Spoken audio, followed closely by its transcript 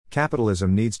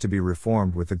Capitalism needs to be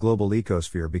reformed with the global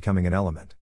ecosphere becoming an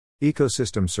element.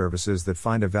 Ecosystem services that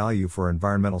find a value for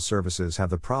environmental services have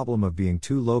the problem of being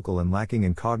too local and lacking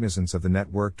in cognizance of the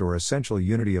networked or essential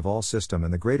unity of all system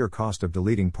and the greater cost of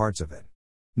deleting parts of it.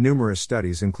 Numerous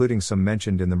studies, including some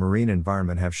mentioned in the marine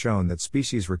environment, have shown that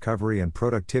species recovery and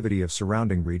productivity of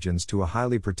surrounding regions to a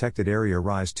highly protected area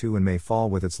rise to and may fall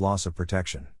with its loss of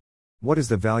protection. What is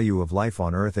the value of life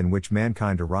on Earth in which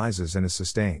mankind arises and is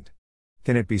sustained?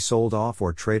 Can it be sold off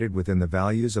or traded within the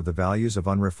values of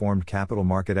unreformed capital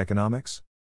market economics?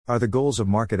 Are the goals of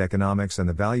market economics and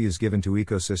the values given to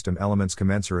ecosystem elements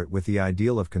commensurate with the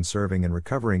ideal of conserving and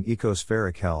recovering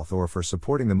ecospheric health, or for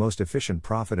supporting the most efficient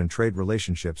profit and trade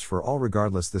relationships for all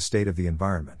regardless the state of the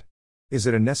environment? Is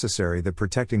it necessary that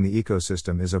protecting the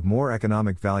ecosystem is of more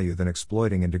economic value than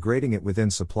exploiting and degrading it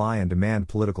within supply and demand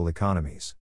political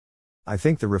economies? I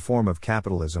think the reform of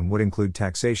capitalism would include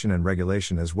taxation and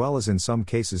regulation, as well as in some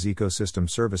cases ecosystem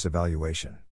service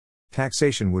evaluation.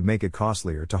 Taxation would make it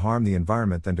costlier to harm the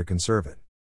environment than to conserve it.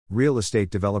 Real estate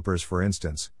developers, for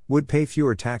instance, would pay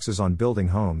fewer taxes on building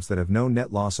homes that have no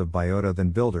net loss of biota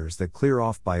than builders that clear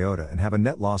off biota and have a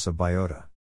net loss of biota.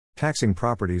 Taxing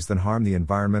properties that harm the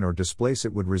environment or displace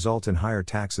it would result in higher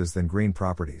taxes than green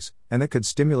properties, and that could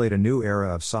stimulate a new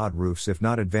era of sod roofs, if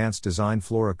not advanced design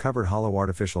flora-covered hollow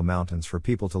artificial mountains for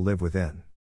people to live within.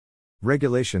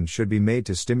 Regulations should be made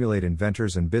to stimulate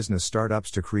inventors and business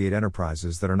startups to create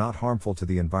enterprises that are not harmful to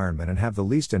the environment and have the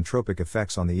least entropic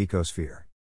effects on the ecosphere.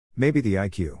 Maybe the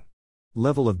IQ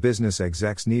level of business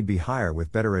execs need be higher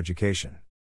with better education.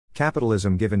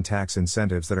 Capitalism, given tax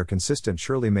incentives that are consistent,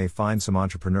 surely may find some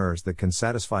entrepreneurs that can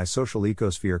satisfy social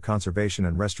ecosphere conservation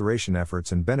and restoration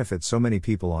efforts and benefit so many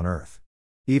people on Earth.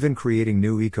 Even creating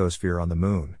new ecosphere on the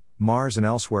Moon, Mars and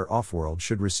elsewhere off-world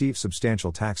should receive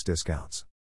substantial tax discounts.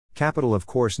 Capital, of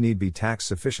course, need be taxed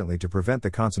sufficiently to prevent the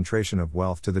concentration of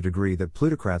wealth to the degree that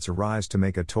plutocrats arise to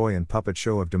make a toy and puppet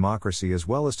show of democracy, as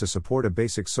well as to support a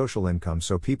basic social income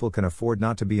so people can afford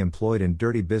not to be employed in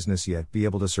dirty business yet be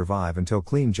able to survive until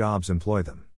clean jobs employ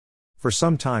them. For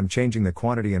some time, changing the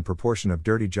quantity and proportion of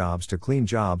dirty jobs to clean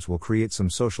jobs will create some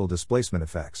social displacement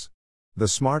effects. The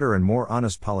smarter and more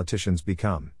honest politicians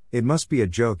become, it must be a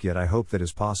joke, yet I hope that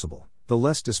is possible, the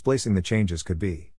less displacing the changes could be.